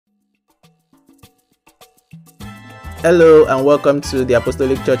Hello and welcome to the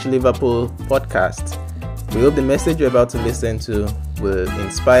Apostolic Church Liverpool podcast. We hope the message you're about to listen to will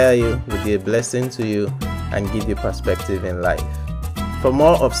inspire you, will be a blessing to you, and give you perspective in life. For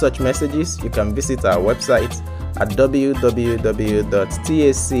more of such messages, you can visit our website at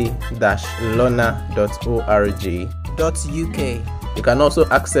www.tac-lona.org.uk. You can also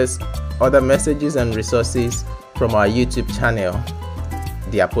access other messages and resources from our YouTube channel,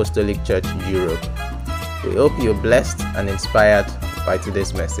 The Apostolic Church Europe. We hope you're blessed and inspired by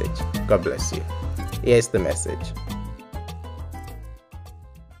today's message. God bless you. Here's the message.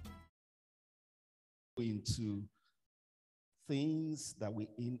 Into things that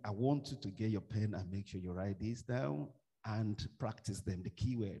I want you to get your pen and make sure you write these down and practice them, the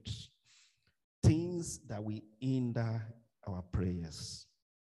keywords. Things that we hinder our prayers.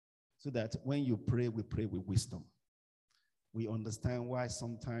 So that when you pray, we pray with wisdom. We understand why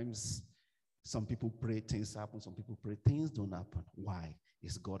sometimes some people pray, things happen. Some people pray, things don't happen. Why?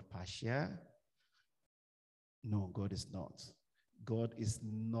 Is God partial? No, God is not. God is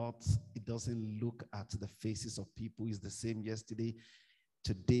not. It doesn't look at the faces of people. It's the same yesterday,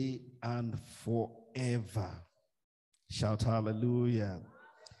 today, and forever. Shout hallelujah.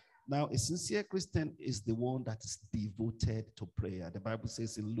 Now, a sincere Christian is the one that is devoted to prayer. The Bible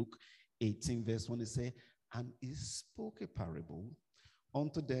says in Luke 18, verse 1, it says, and he spoke a parable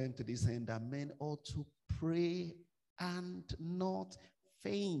unto them to this end, that men ought to pray and not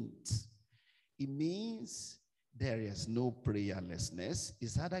faint. It means there is no prayerlessness.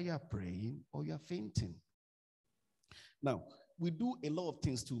 It's either you are praying or you are fainting. Now, we do a lot of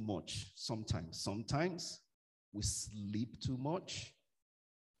things too much sometimes. Sometimes we sleep too much.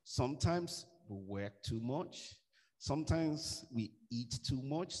 Sometimes we work too much. Sometimes we eat too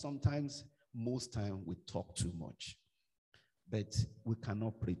much. Sometimes, most time, we talk too much. But we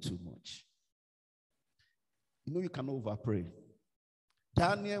cannot pray too much. You know, you cannot over pray.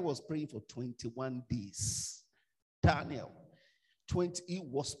 Daniel was praying for 21 days. Daniel, he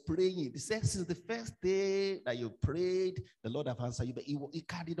was praying. He said, since the first day that you prayed, the Lord have answered you. But he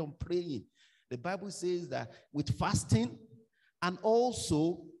carried on praying. The Bible says that with fasting and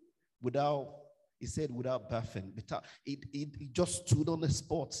also without buffing. He just stood on the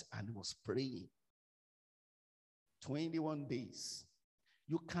spot and was praying. 21 days.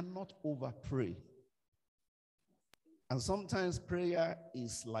 You cannot over pray. And sometimes prayer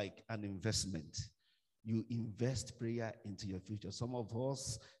is like an investment. You invest prayer into your future. Some of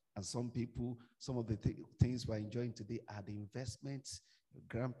us and some people, some of the things we're enjoying today are the investments your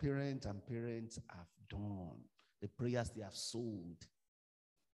grandparents and parents have done. The prayers they have sowed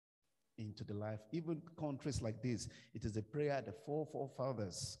into the life. Even countries like this, it is a prayer the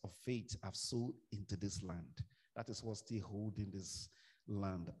forefathers of faith have sowed into this land. That is what's still holding this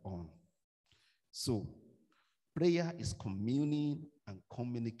land on. So, prayer is communing and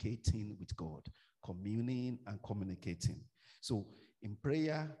communicating with God. Communing and communicating. So, in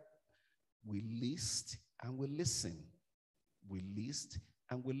prayer, we list and we listen. We list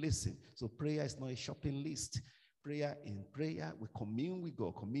and we listen. So, prayer is not a shopping list. In prayer, we commune with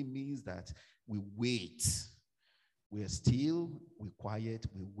God. Commune means that we wait. We are still, we're quiet,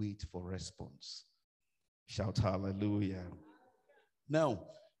 we wait for response. Shout hallelujah. Now,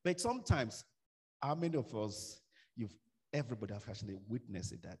 but sometimes, how many of us, everybody have actually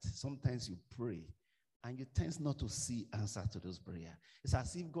witnessed it, that sometimes you pray and you tend not to see answer to those prayers. It's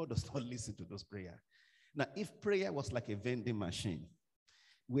as if God does not listen to those prayers. Now, if prayer was like a vending machine,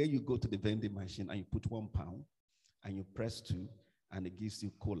 where you go to the vending machine and you put £1 and you press 2 and it gives you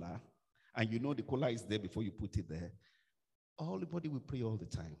cola, and you know the cola is there before you put it there, everybody will pray all the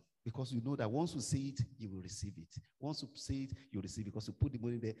time. Because you know that once you see it, you will receive it. Once you see it, you receive it. Because you put the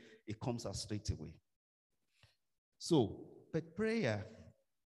money there, it comes out straight away. So, but prayer,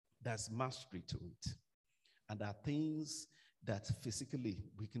 there's mastery to it. And there are things that physically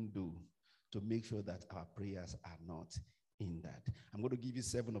we can do to make sure that our prayers are not hindered. I'm going to give you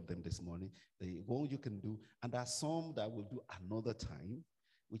 7 of them this morning. The one you can do. And there are some that we'll do another time,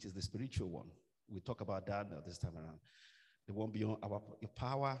 which is the spiritual one. We'll talk about that this time around. The one beyond your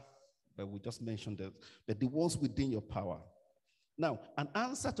power, but we just mentioned that. But the ones within your power. Now, an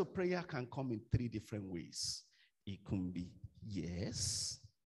answer to prayer can come in 3 different ways. It can be yes.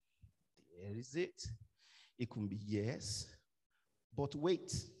 There is it. It can be yes, but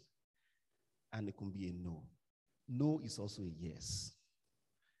wait. And it can be a no. No is also a yes.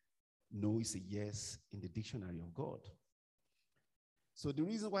 No is a yes in the dictionary of God. So the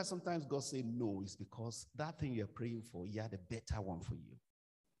reason why sometimes God says no is because that thing you're praying for, He had a better one for you.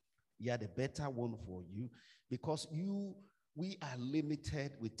 He had a better one for you because we are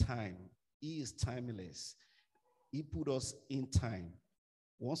limited with time. He is timeless. He put us in time.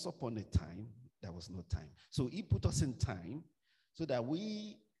 Once upon a time, there was no time. So he put us in time so that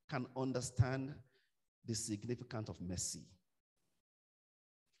we can understand the significance of mercy.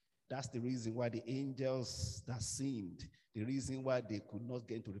 That's the reason why the angels that sinned, the reason why they could not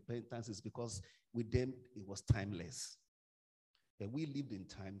get into repentance is because with them, it was timeless. But we lived in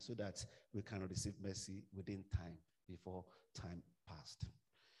time so that we can receive mercy within time before time passed.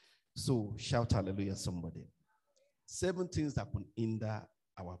 So shout hallelujah, somebody. 7 things that can hinder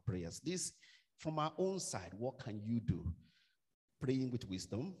our prayers. This, from our own side, what can you do? Praying with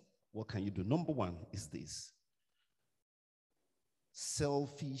wisdom, what can you do? Number 1 is this.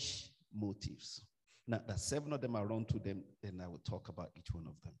 Selfish motives. Now, that 7 of them, I'll run to them, then I will talk about each one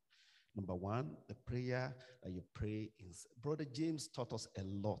of them. Number 1, the prayer that you pray is, Brother James taught us a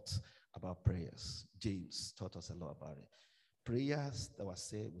lot about prayers. James taught us a lot about it. Prayers that were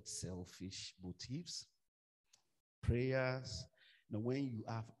said with selfish motives. Prayers, when you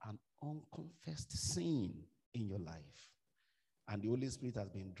have an unconfessed sin in your life, and the Holy Spirit has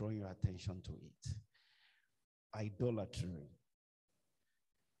been drawing your attention to it. Idolatry,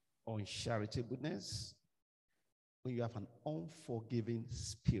 uncharitableness, when you have an unforgiving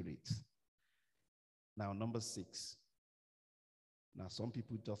spirit. Now, number 6. Now, some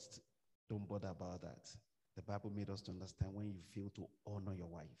people just don't bother about that. The Bible made us to understand when you fail to honor your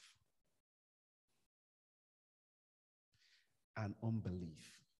wife. And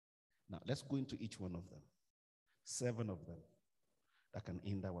unbelief. Now, let's go into each one of them. 7 of them that can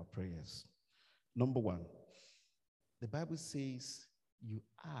hinder our prayers. Number 1, the Bible says you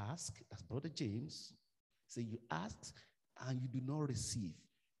ask, as Brother James says, you ask and you do not receive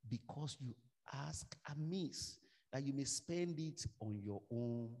because you ask amiss, that you may spend it on your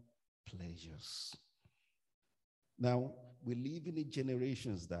own pleasures. Now, we live in a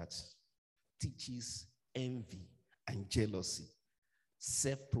generation that teaches envy and jealousy,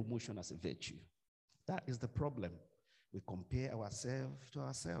 self-promotion as a virtue. That is the problem. We compare ourselves to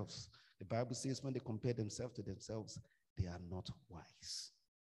ourselves. The Bible says when they compare themselves to themselves, they are not wise.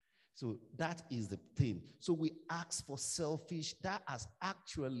 So that is the thing. So we ask for selfish, that has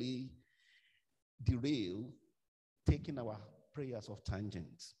actually derailed, taking our prayers off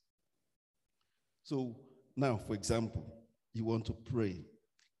tangents. So now, for example, you want to pray,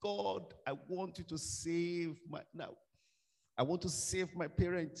 God, I want you to save I want to save my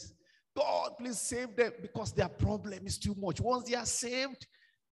parents. God, please save them because their problem is too much. Once they are saved,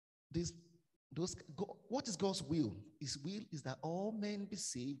 what is God's will? His will is that all men be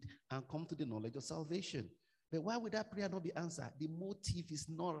saved and come to the knowledge of salvation. But why would that prayer not be answered? The motive is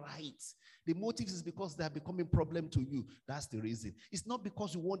not right. The motive is because they are becoming a problem to you. That's the reason. It's not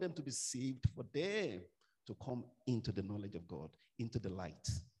because you want them to be saved, for them to come into the knowledge of God, into the light.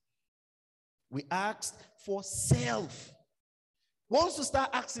 We asked for self. Once you start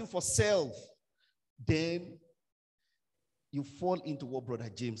asking for self, then you fall into what Brother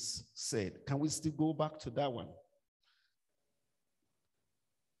James said. Can we still go back to that one?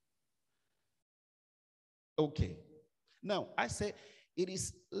 Okay. Now, I say it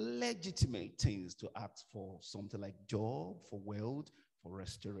is legitimate things to ask for something like job, for wealth, for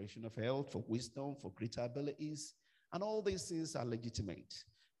restoration of health, for wisdom, for greater abilities. And all these things are legitimate.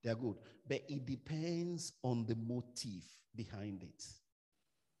 They are good. But it depends on the motive behind it.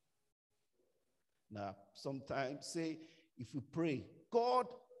 Now, sometimes say, if we pray, God,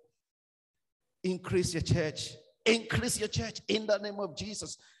 increase your church in the name of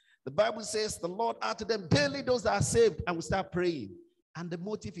Jesus. The Bible says the Lord add to them daily those that are saved, and we start praying. And the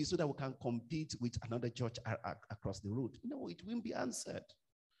motive is so that we can compete with another church across the road. No, it won't be answered.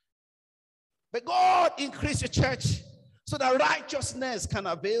 But God, increase your church so that righteousness can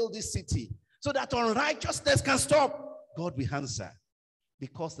avail this city, so that unrighteousness can stop. God will answer.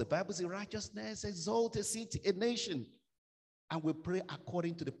 Because the Bible says righteousness exalts a city, a nation. And we pray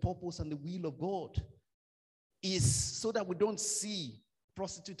according to the purpose and the will of God. Is so that we don't see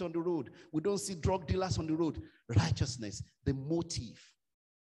prostitutes on the road. We don't see drug dealers on the road. Righteousness, the motive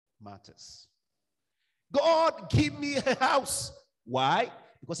matters. God, give me a house. Why?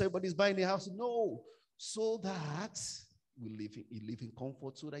 Because everybody's buying a house? No. So that we live in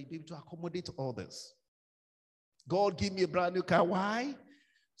comfort, so that you be able to accommodate others. God, give me a brand new car. Why?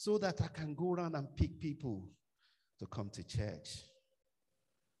 So that I can go around and pick people to come to church,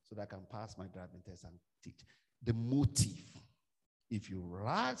 so that I can pass my driving test and teach. The motive. If you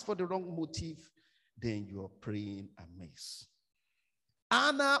ask for the wrong motive, then you are praying amiss.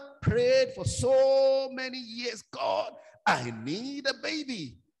 Anna prayed for so many years. God, I need a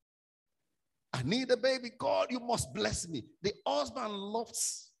baby. I need a baby. God, you must bless me. The husband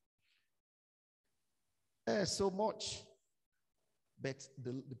loves so much. But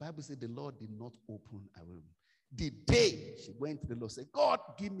the Bible said the Lord did not open a womb. The day she went to the Lord, said, God,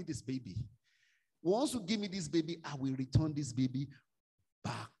 give me this baby. Once you give me this baby, I will return this baby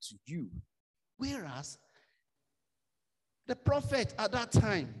back to you. Whereas the prophet at that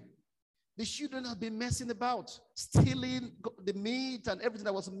time, the children have been messing about, stealing the meat and everything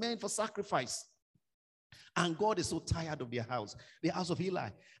that was meant for sacrifice. And God is so tired of their house, the house of Eli.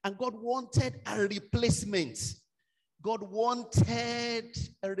 And God wanted a replacement. God wanted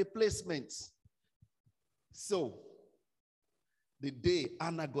a replacement. So, the day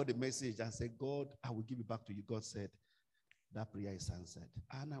Anna got the message and said, God, I will give it back to you, God said, that prayer is answered.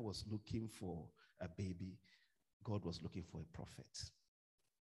 Anna was looking for a baby. God was looking for a prophet.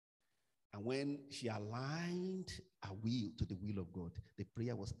 And when she aligned her will to the will of God, the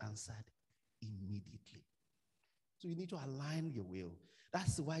prayer was answered immediately. So you need to align your will.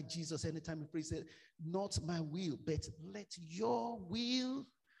 That's why Jesus, anytime he prays, said, not my will, but let your will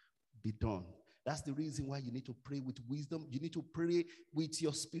be done. That's the reason why you need to pray with wisdom. You need to pray with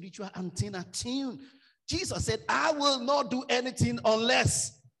your spiritual antenna tuned. Jesus said, I will not do anything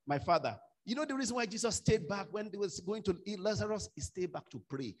unless my Father. You know the reason why Jesus stayed back when he was going to eat Lazarus? He stayed back to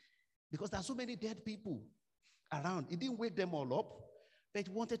pray. Because there are so many dead people around. He didn't wake them all up. But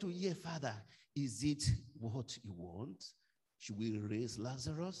he wanted to hear, Father, is it what you want? Should we raise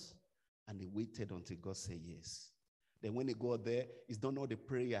Lazarus? And he waited until God said yes. Then when he got there, he's done all the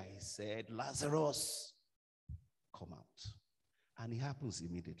prayer. He said, Lazarus, come out. And it happens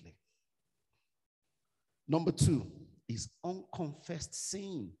immediately. Number 2 is unconfessed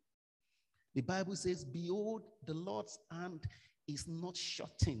sin. The Bible says, behold, the Lord's hand is not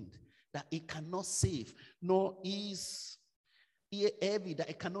shortened, that it cannot save, nor is ear heavy, that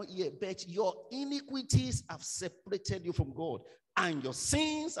it cannot hear, but your iniquities have separated you from God, and your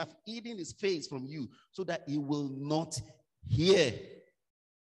sins have hidden his face from you, so that he will not hear.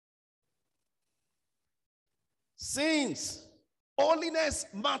 Sins, holiness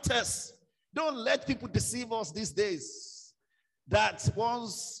matters. Don't let people deceive us these days. That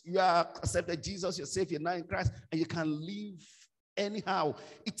once you are accepted Jesus, you're saved, you're now in Christ, and you can live anyhow.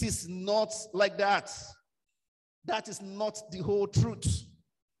 It is not like that. That is not the whole truth.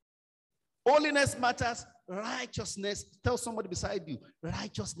 Holiness matters. Righteousness. Tell somebody beside you,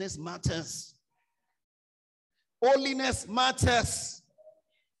 righteousness matters. Holiness matters.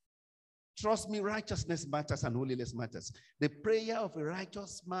 Trust me, righteousness matters and holiness matters. The prayer of a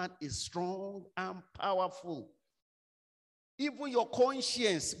righteous man is strong and powerful. Even your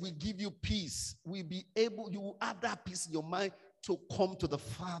conscience will give you peace. You will have that peace in your mind to come to the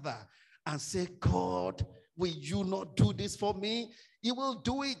Father and say, God, will you not do this for me? He will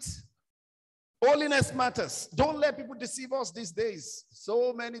do it. Holiness matters. Don't let people deceive us these days.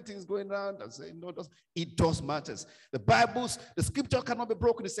 So many things going around and saying, no, it does matters. The scripture cannot be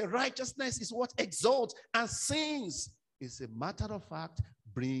broken. It says righteousness is what exalts, and sins is a matter of fact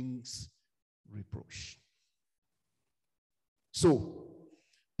brings reproach. So,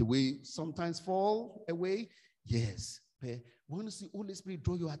 the way sometimes fall away, yes. But when you see Holy Spirit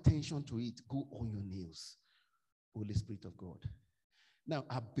draw your attention to it, go on your knees. Holy Spirit of God. Now,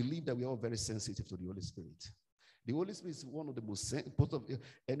 I believe that we are all very sensitive to the Holy Spirit. The Holy Spirit is one of the most,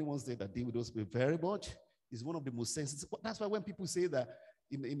 anyone say that deal with the Holy Spirit very much, is one of the most sensitive. That's why when people say that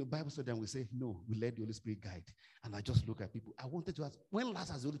in the Bible study, we say, no, we let the Holy Spirit guide. And I just look at people. I wanted to ask, when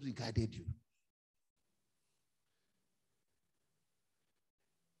last has the Holy Spirit guided you?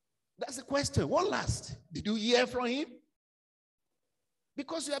 That's the question. When last did you hear from him?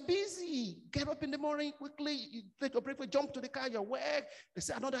 Because you are busy. Get up in the morning quickly. You take your breakfast, jump to the car, you work. They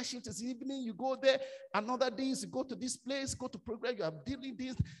say another shift is evening. You go there. Another day, you go to this place, go to program. You are dealing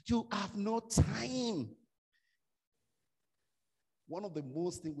this. You have no time. One of the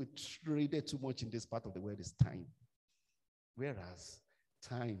most things we traded too much in this part of the world is time. Whereas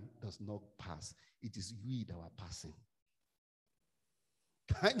time does not pass. It is we that are passing.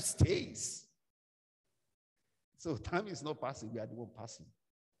 Time stays. So time is not passing, we are the one passing.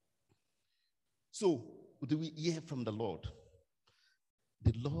 So, do we hear from the Lord?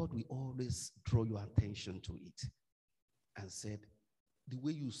 The Lord will always draw your attention to it and said, the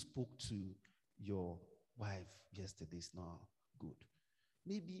way you spoke to your wife yesterday is not good.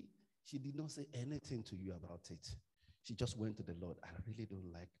 Maybe she did not say anything to you about it. She just went to the Lord. I really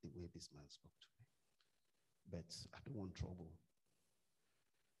don't like the way this man spoke to me, but I don't want trouble.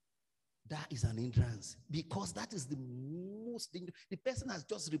 That is an hindrance, because that is the most dangerous. The person has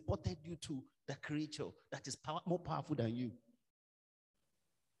just reported you to the creature that is more powerful than you.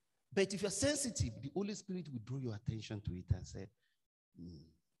 But if you're sensitive, the Holy Spirit will draw your attention to it and say,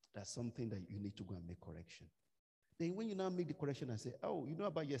 That's something that you need to go and make correction. Then when you now make the correction and say, oh, you know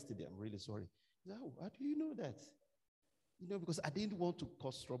about yesterday, I'm really sorry. You say, oh, how do you know that? You know, because I didn't want to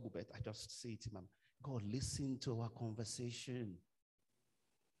cause trouble, but I just say to him, God, listen to our conversation.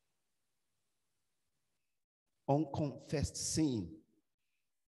 Unconfessed sin.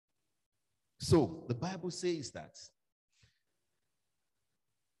 So the Bible says that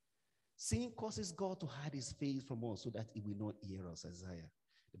sin causes God to hide his face from us so that he will not hear us, Isaiah.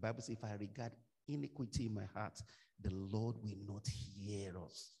 The Bible says, if I regard iniquity in my heart, the Lord will not hear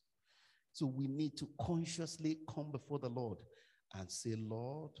us. So we need to consciously come before the Lord and say,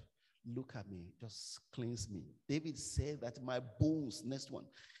 Lord, look at me, just cleanse me. David said that my bones, next one,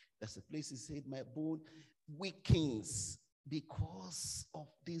 that's the place he said, my bone weakens because of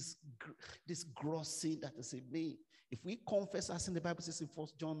this gross sin that is in me. If we confess our sin, the Bible says in 1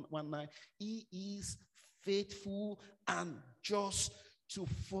 John 1:9, he is faithful and just to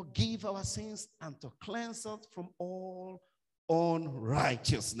forgive our sins and to cleanse us from all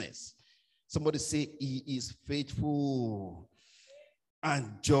unrighteousness. Somebody say, he is faithful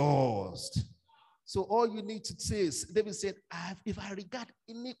and just. So all you need to say is, David said, if I regard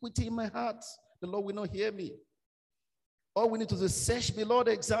iniquity in my heart, the Lord will not hear me. All we need to do is search me, Lord,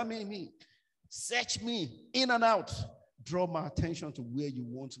 examine me. Search me in and out. Draw my attention to where you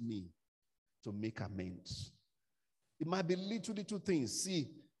want me to make amends. It might be little things. See,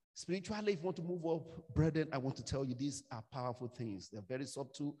 spiritually, if you want to move up, brethren, I want to tell you these are powerful things. They're very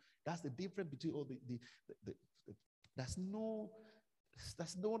subtle. That's the difference between all that's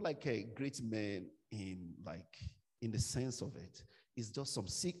no like a great man in the sense of it. It's just some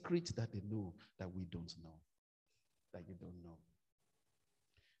secret that they know that we don't know. That you don't know.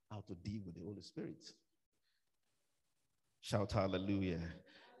 How to deal with the Holy Spirit. Shout hallelujah.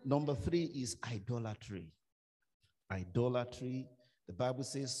 Number 3 is idolatry. Idolatry. The Bible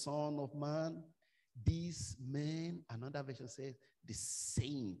says, Son of man, these men, another version says, the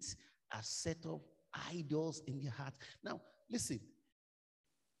saints are set up idols in their heart. Now, listen,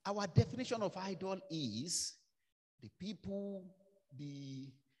 our definition of idol is the people,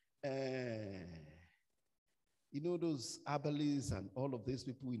 those abelis and all of these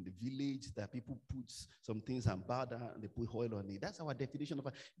people in the village that people put some things and bow down and they put oil on it. That's our definition of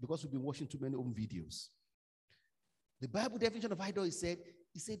it, because we've been watching too many home videos. The Bible definition of idol is said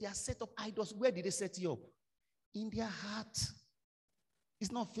they are set up idols. Where did they set you up? In their heart.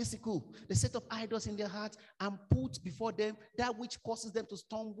 It's not physical. They set up idols in their heart and put before them that which causes them to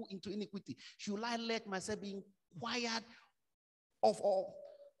stumble into iniquity. Should I let myself be inquired of all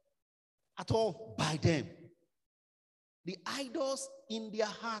at all by them? The idols in their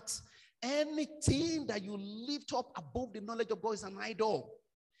hearts. Anything that you lift up above the knowledge of God is an idol.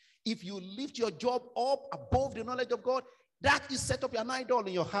 If you lift your job up above the knowledge of God, that is set up an idol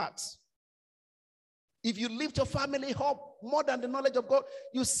in your heart. If you lift your family up more than the knowledge of God,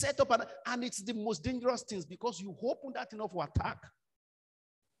 you set up and it's the most dangerous things, because you open that enough for attack.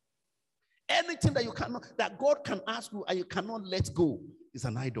 Anything that God can ask you and you cannot let go is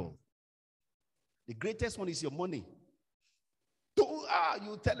an idol. The greatest one is your money.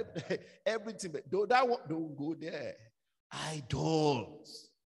 You tell him everything, but don't go there. Idols.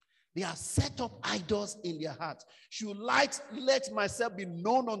 They are set up idols in their hearts. Should let myself be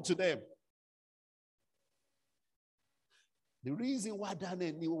known unto them. The reason why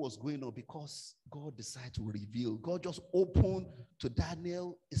Daniel knew what was going on, because God decided to reveal. God just opened to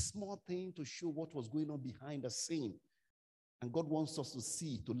Daniel a small thing to show what was going on behind the scene. And God wants us to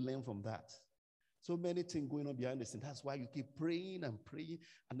see, to learn from that. So many things going on behind the scene. That's why you keep praying and praying,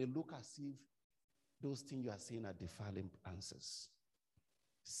 and they look as if those things you are saying are defiling answers.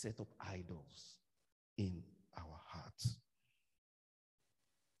 Set up idols in our hearts.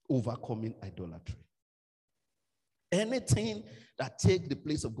 Overcoming idolatry. Anything that takes the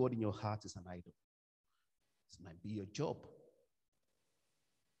place of God in your heart is an idol. It might be your job.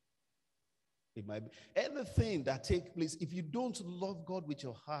 It might be anything that takes place. If you don't love God with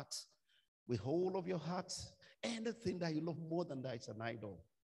your heart, with whole of your heart, anything that you love more than that is an idol.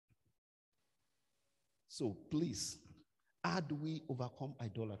 So please, how do we overcome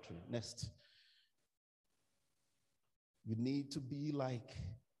idolatry? Next. You need to be like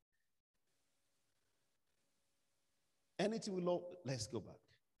anything we love. Let's go back.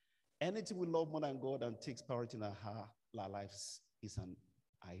 Anything we love more than God and takes priority in our lives is an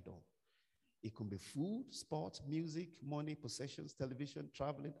idol. It can be food, sports, music, money, possessions, television,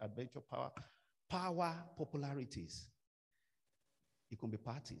 traveling, adventure, power, popularities. It can be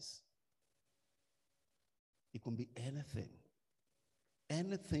parties. It can be anything.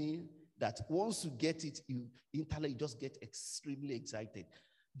 Anything that once you get it, you just get extremely excited.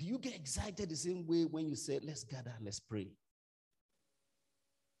 Do you get excited the same way when you say, let's gather, let's pray?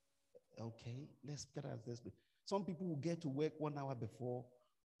 Okay, let's gather, let's pray. Some people will get to work 1 hour before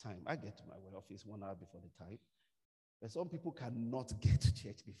time. I get to my office 1 hour before the time. But some people cannot get to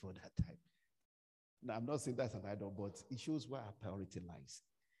church before that time. Now, I'm not saying that's an idol, but it shows where our priority lies.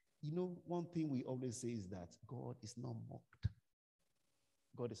 You know, one thing we always say is that God is not mocked.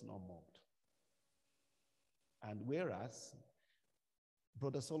 God is not mocked. And whereas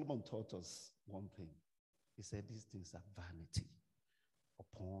Brother Solomon taught us one thing. He said these things are vanity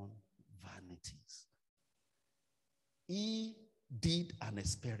upon vanities. He did an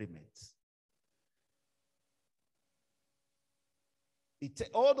experiment.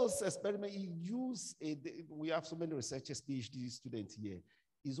 All those experiments, he used, we have so many researchers, PhD students here.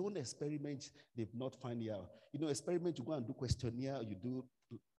 His own experiment, they've not found out. You know, experiment, you go and do questionnaire, you do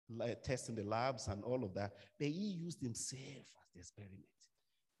tests in the labs and all of that. But he used himself as the experiment.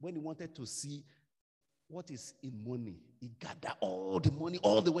 When he wanted to see what is in money, he gathered all the money,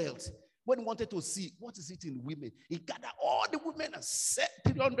 all the wealth. When he wanted to see what is it in women, he gathered all the women and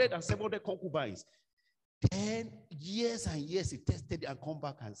 300 and 700 concubines. 10 years and years he tested and come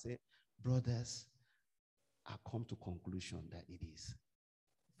back and said, brothers, I come to conclusion that it is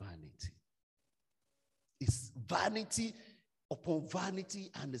vanity. It's vanity upon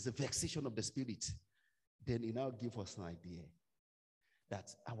vanity, and it's a vexation of the spirit. Then he now gives us an idea that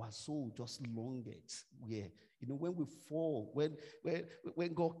our soul just longeth. Where, you know, when we fall,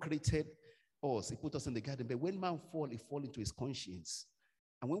 when God created us, he put us in the garden, but when man fall, he fall into his conscience.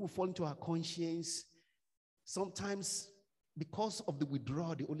 And when we fall into our conscience, sometimes because of the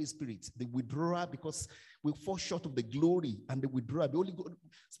withdrawal of the Holy Spirit, the withdrawal because we fall short of the glory and the withdrawal, the Holy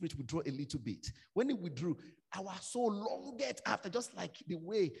Spirit withdraw a little bit. When it withdrew, our soul longeth after, just like the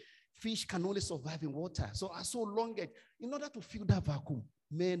way fish can only survive in water. So our soul longeth. In order to fill that vacuum,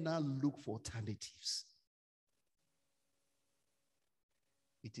 men now look for alternatives.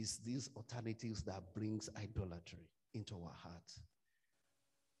 It is these alternatives that brings idolatry into our heart.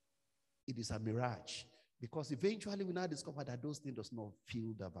 It is a mirage. Because eventually we now discover that those things does not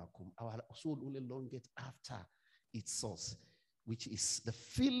fill the vacuum. Our soul only longeth after its source, which is the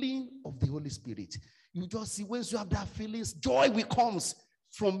feeling of the Holy Spirit. You just see, once you have that feelings, joy will comes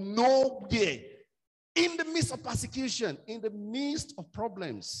from nowhere. In the midst of persecution, in the midst of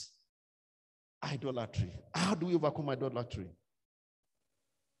problems, idolatry. How do we overcome idolatry?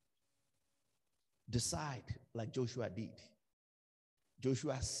 Decide like Joshua did.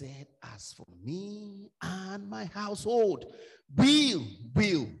 Joshua said, as for me and my household,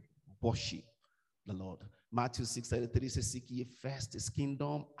 we'll worship the Lord. Matthew 6:33 says, seek ye first his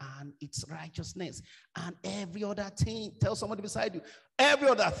kingdom and its righteousness, and every other thing, tell somebody beside you, every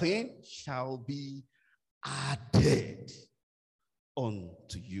other thing shall be added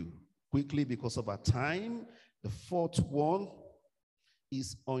unto you. Quickly, because of our time, the fourth one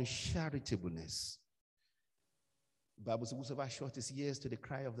is uncharitableness. The Bible says, whosoever short his ears to the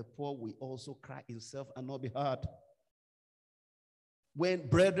cry of the poor will also cry himself and not be heard. When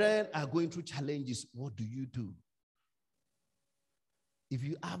brethren are going through challenges, what do? If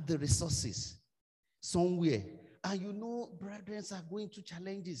you have the resources somewhere, and you know brethren are going through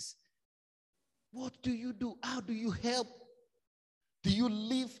challenges, what do? How do you help? Do you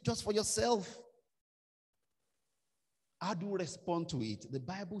live just for yourself? How do you respond to it? The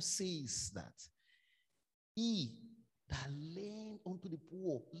Bible says that he that lend unto the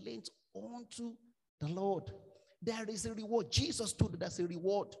poor, lend unto the Lord. There is a reward. Jesus told you that's a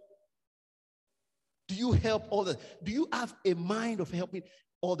reward. Do you help others? Do you have a mind of helping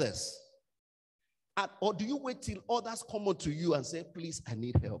others? Or do you wait till others come unto you and say, please, I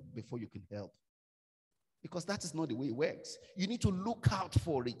need help, before you can help? Because that is not the way it works. You need to look out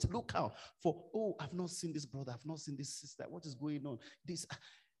for it. Look out for, oh, I've not seen this brother. I've not seen this sister. What is going on?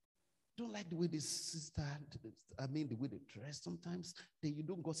 Don't like the way this sister, the way they dress sometimes. Then you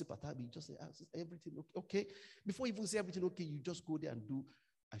don't gossip at her, but you just say, everything okay? Okay. Before you even say everything okay, you just go there and do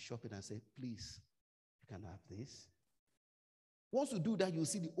a shopping and say, please, you can have this. Once you do that, you'll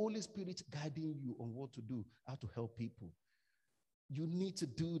see the Holy Spirit guiding you on what to do, how to help people. You need to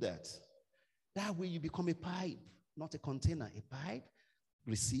do that. That way you become a pipe, not a container. A pipe,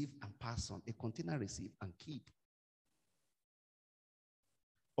 receive and pass on. A container, receive and keep.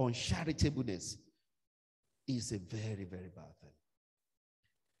 Uncharitableness is a very, very bad thing.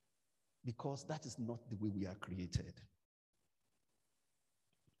 Because that is not the way we are created.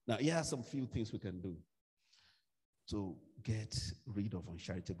 Now, here are some few things we can do to get rid of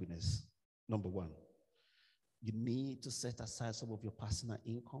uncharitableness. Number one, you need to set aside some of your personal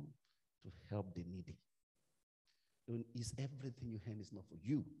income to help the needy. Is everything you hand is not for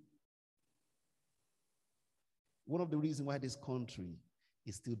you. One of the reasons why this country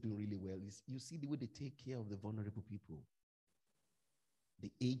is still doing really well is you see the way they take care of the vulnerable people,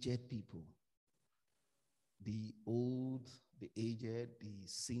 the aged people, the old, the aged, the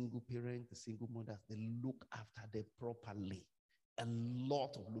single parent, the single mothers. They look after them properly. A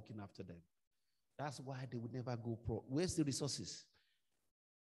lot of looking after them. That's why they would never go pro. Where's the resources?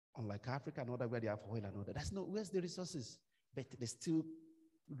 Unlike Africa and other where they have oil and all that. That's not, where's the resources? But they still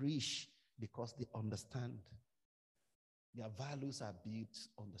rich because they understand. Their values are built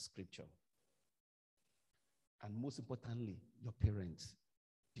on the scripture. And most importantly, your parents,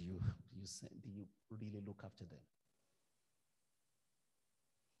 do you really look after them?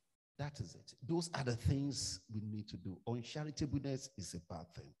 That is it. Those are the things we need to do. Uncharitableness is a bad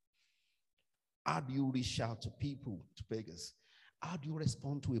thing. How do you reach out to people, to beggars? How do you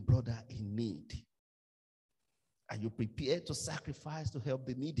respond to a brother in need? Are you prepared to sacrifice to help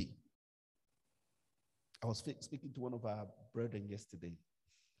the needy? I was speaking to one of our brethren yesterday,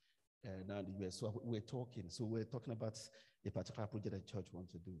 now in the US. So we're talking. So we're talking about a particular project that church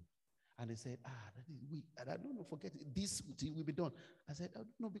wants to do. And he said, I don't know, forget it. This will be done. I said, oh,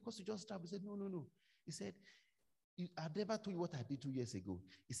 no, because you just started. He said, no. He said, I never told you what I did 2 years ago.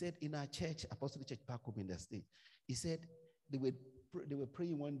 He said, in our church, Apostolic Church back home in the state, he said, they were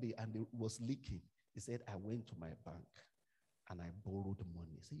praying one day and it was leaking. He said, I went to my bank and I borrowed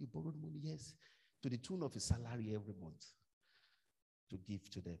money. He said, you borrowed money? Yes. To the tune of his salary every month to give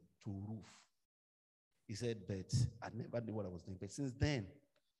to them, to roof. He said, but I never knew what I was doing. But since then,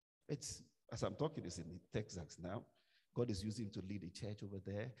 as I'm talking, it's in Texas now. God is using him to lead a church over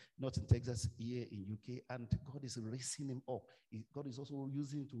there, not in Texas, here in UK, and God is raising him up. God is also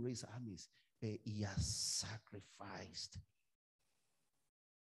using him to raise armies. He has sacrificed.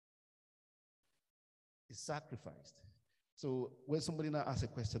 He sacrificed. So when somebody now asks a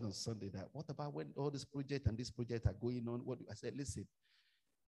question on Sunday that, what about when all this project and this project are going on? I said, listen,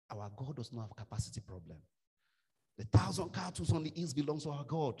 our God does not have a capacity problem. The 1,000 cattle on the east belongs to our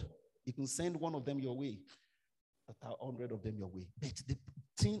God. He can send one of them your way, 100 of them your way. But the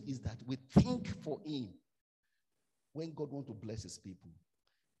thing is that we think for him. When God wants to bless his people,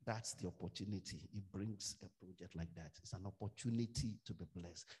 that's the opportunity. He brings a project like that. It's an opportunity to be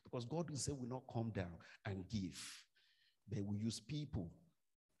blessed. Because God will say, will not come down and give. They will use people.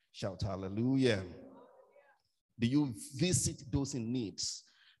 Shout hallelujah. Do you visit those in needs?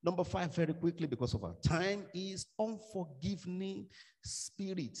 Number 5, very quickly, because of our time, is unforgiving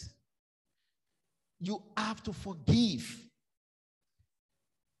spirit. You have to forgive.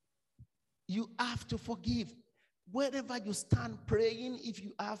 You have to forgive. Wherever you stand praying, if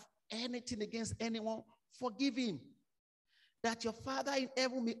you have anything against anyone, forgive him. That your Father in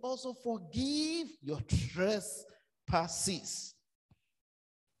heaven may also forgive your trespasses.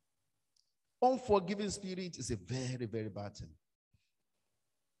 Unforgiving spirit is a very, very bad thing.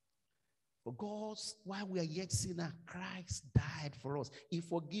 For God, while we are yet sinners, Christ died for us. He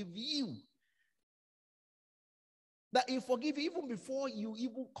forgive you. That he forgive you even before you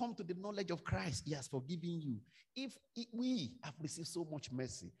even come to the knowledge of Christ. He has forgiven you. If we have received so much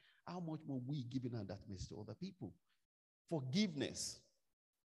mercy, how much more we giving out that mercy to other people? Forgiveness.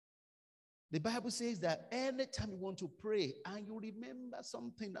 The Bible says that anytime you want to pray and you remember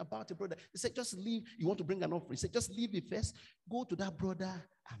something about a brother, he said, just leave. You want to bring an offering. He said, just leave it first. Go to that brother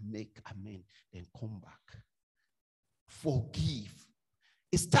and make amen. Then come back. Forgive.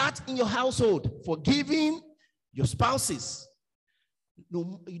 It starts in your household. Forgiving your spouses.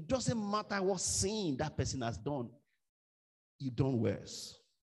 No, it doesn't matter what sin that person has done. You done worse.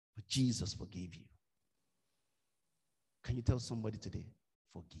 But Jesus forgave you. Can you tell somebody today?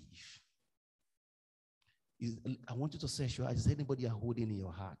 Forgive. I want you to say, sure, is anybody holding in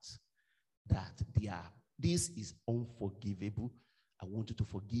your heart that this is unforgivable? I want you to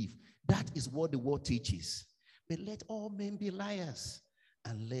forgive. That is what the word teaches. But let all men be liars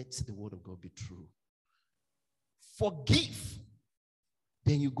and let the word of God be true. Forgive.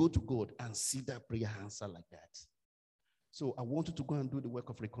 Then you go to God and see that prayer answer like that. So I want you to go and do the work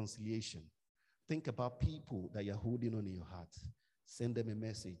of reconciliation. Think about people that you're holding on in your heart. Send them a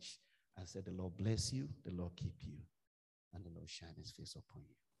message and say, the Lord bless you, the Lord keep you, and the Lord shine his face upon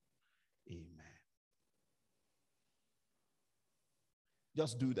you. Amen.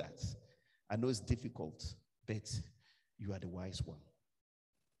 Just do that. I know it's difficult, but you are the wise one.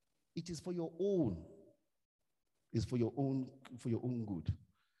 It is for your own. It's for your own good.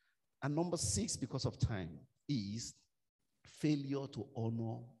 And number 6, because of time, is failure to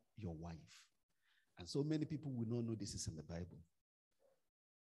honor your wife. And so many people will not know this is in the Bible.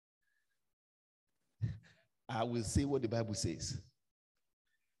 I will say what the Bible says.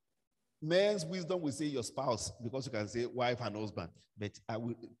 Men's wisdom will say your spouse, because you can say wife and husband. But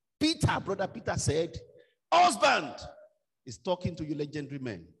brother Peter said, husband is talking to you legendary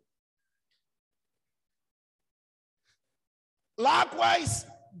men. Likewise,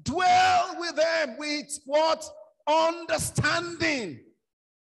 dwell with them with what? Understanding.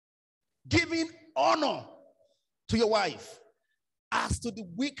 Giving honor to your wife. As to the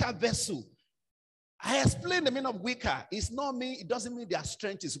weaker vessel. I explained the meaning of weaker. It doesn't mean their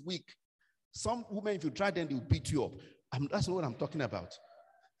strength is weak. Some women, if you try them, they'll beat you up. That's not what I'm talking about.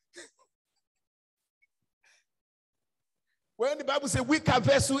 When the Bible says weaker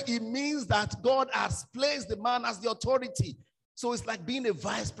vessel, it means that God has placed the man as the authority. So it's like being a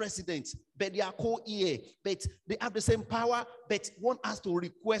vice president, but they are co-heir, but they have the same power, but one has to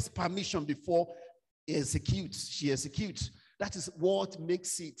request permission before she executes. That is what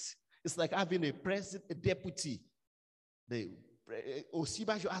makes it. It's like having a deputy.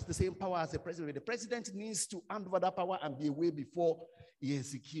 Oshiba should have the same power as the president. The president needs to hand over that power and be away before he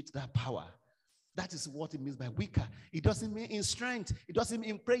executes that power. That is what it means by weaker. It doesn't mean in strength. It doesn't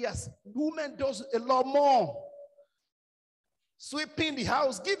mean in prayers. Women does a lot more. Sweeping the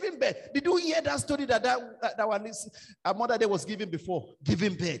house, giving birth. Did you hear that story that one is, our mother there was giving before?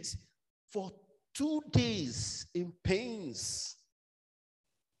 Giving birth. For 2 days in pains.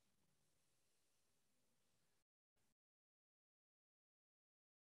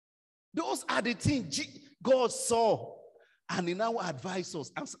 Those are the things God saw. And he now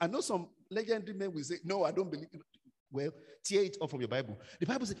advises us. I know some legendary men will say, no, I don't believe it. Well, tear it off from your Bible. The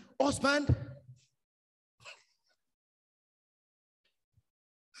Bible says, husband,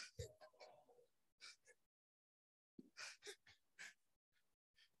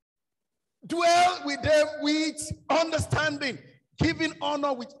 dwell with them with understanding, giving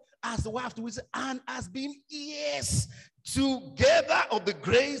honor with as the wife to wisdom, and as being heirs together of the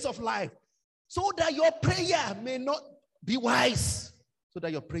grace of life, so that your prayer may not be wise, so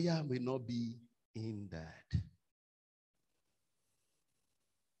that your prayer may not be hindered.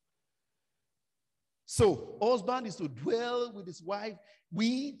 So, husband is to dwell with his wife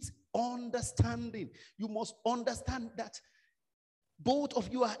with understanding. You must understand that both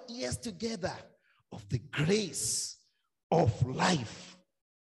of you are heirs together of the grace of life.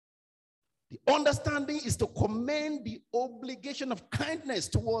 The understanding is to commend the obligation of kindness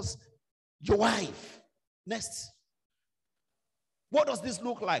towards your wife. Next. What does this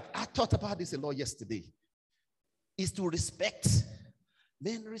look like? I thought about this a lot yesterday. Is to respect.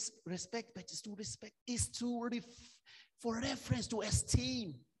 Men respect, but it's to respect. Is to for reference to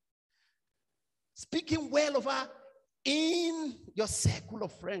esteem. Speaking well of her in your circle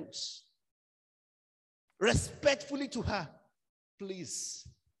of friends. Respectfully to her. Please,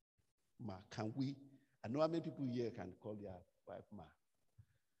 ma, can we? I know how many people here can call their wife ma.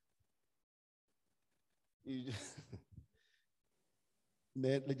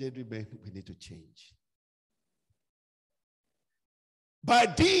 Legendary men, we need to change. By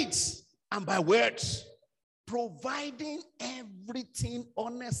deeds and by words, providing everything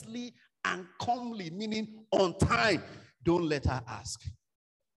honestly and calmly, meaning on time. Don't let her ask.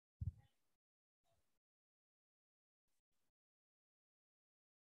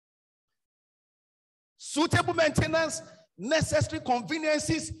 Suitable maintenance, necessary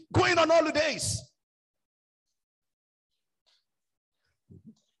conveniences, going on holidays.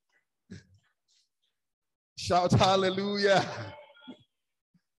 Shout hallelujah.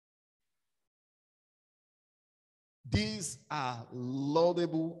 These are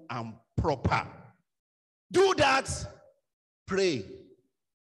laudable and proper. Do that, pray,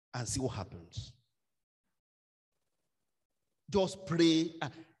 and see what happens. Just pray.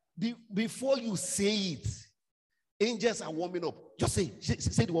 Before you say it, angels are warming up. Just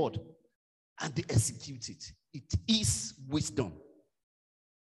say the word, and they execute it. It is wisdom.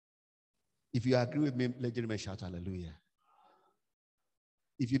 If you agree with me, legendary, shout hallelujah.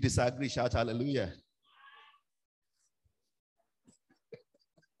 If you disagree, shout hallelujah.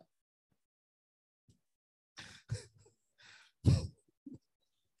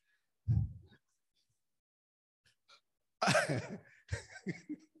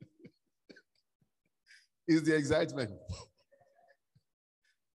 It's the excitement.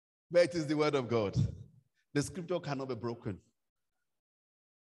 But it is the word of God. The scripture cannot be broken.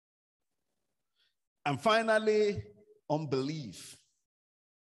 And finally, unbelief.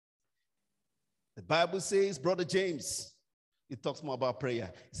 The Bible says, Brother James, it talks more about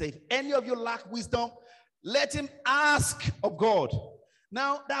prayer. He says, if any of you lack wisdom, let him ask of God.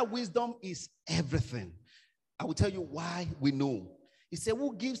 Now, that wisdom is everything. I will tell you why we know. He said,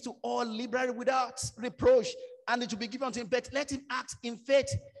 who gives to all liberally without reproach, and it will be given unto him. But let him act in faith,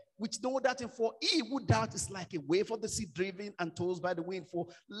 which no doubting, for he who doubts is like a wave of the sea driven and tossed by the wind. For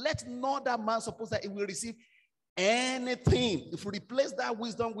let not that man suppose that he will receive anything. If we replace that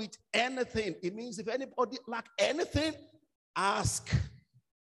wisdom with anything, it means if anybody lack anything, ask.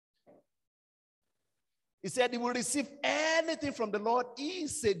 He said he will receive anything from the Lord. He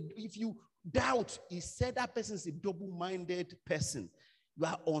said, if you doubt, he said that person is a double-minded person. You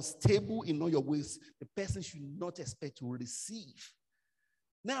are unstable in all your ways. The person should not expect to receive.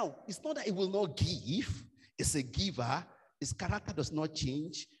 Now, it's not that he will not give. It's a giver. His character does not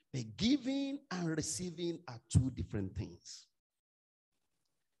change. But giving and receiving are two different things.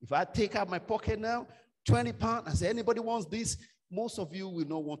 If I take out my pocket now, 20 pounds, and say, anybody wants this? Most of you will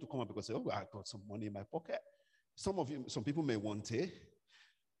not want to come up because, oh, I got some money in my pocket. Some people may want it,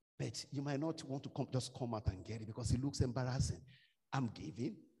 but you might not want to just come out and get it because it looks embarrassing. I'm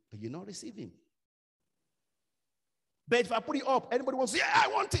giving, but you're not receiving. But if I put it up, anybody wants, yeah, I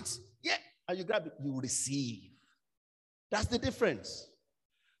want it. Yeah, and you grab it, you receive. That's the difference.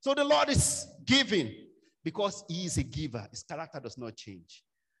 So the Lord is giving because he is a giver. His character does not change.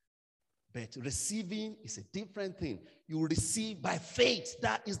 But receiving is a different thing. You receive by faith.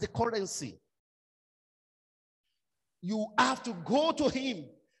 That is the currency. You have to go to him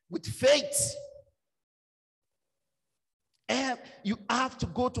with faith. And you have to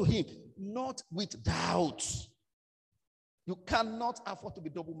go to him, not with doubt. You cannot afford to be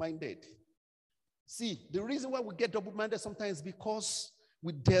double-minded. See, the reason why we get double-minded sometimes is because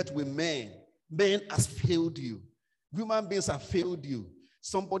we dealt with men. Men has failed you. Human beings have failed you.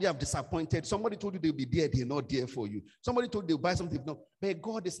 Somebody have disappointed. Somebody told you they'll be there. They're not there for you. Somebody told you they'll buy something. No, but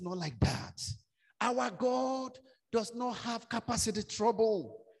God is not like that. Our God does not have capacity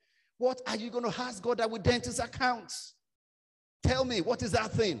trouble. What are you going to ask God that will dent his accounts? Tell me, what is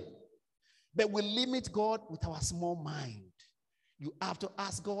that thing? But we limit God with our small mind. You have to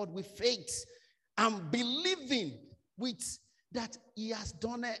ask God with faith and believing with that he has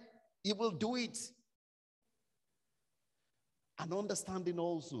done it. He will do it. And understanding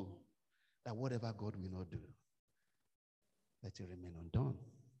also that whatever God will not do, let it remain undone.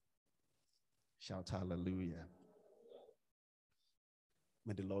 Shout hallelujah.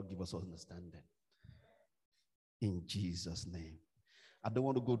 May the Lord give us understanding. In Jesus' name. I don't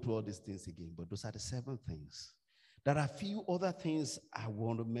want to go through all these things again, but those are the 7 things. There are a few other things I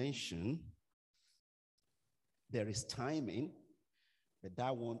want to mention. There is timing, but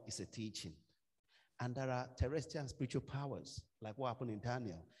that one is a teaching. And there are terrestrial and spiritual powers, like what happened in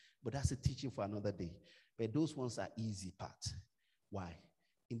Daniel. But that's a teaching for another day. But those ones are easy part. Why?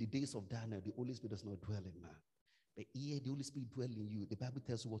 In the days of Daniel, the Holy Spirit does not dwell in man. But here, the Holy Spirit dwells in you. The Bible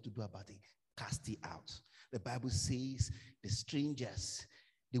tells you what to do about it. Cast it out. The Bible says the strangers,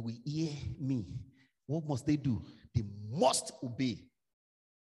 they will hear me. What must they do? They must obey.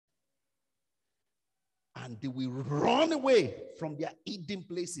 And they will run away from their hidden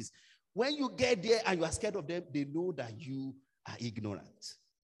places. When you get there and you are scared of them, they know that you are ignorant.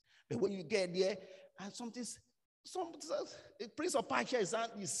 But when you get there and a prince of Persia is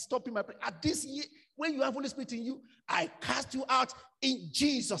stopping my prayer. At this year, when you have Holy Spirit in you, I cast you out in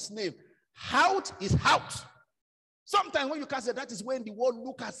Jesus' name. Out is out. Sometimes when you cast it, that is when the world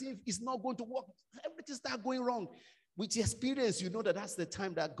look as if it's not going to work. Everything starts going wrong. With experience, you know that that's the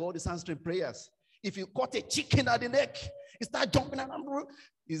time that God is answering prayers. If you cut a chicken at the neck, it starts jumping around.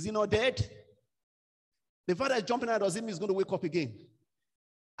 Is he not dead? The father is jumping out, does it mean he's going to wake up again?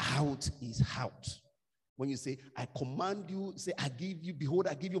 Out is out. When you say, I command you, say, I give you, behold,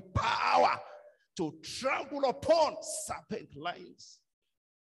 I give you power to trample upon serpent lions.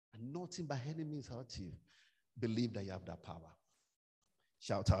 And nothing by any means hurt you. Believe that you have that power.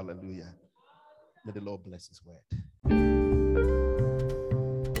 Shout hallelujah. May the Lord bless his word.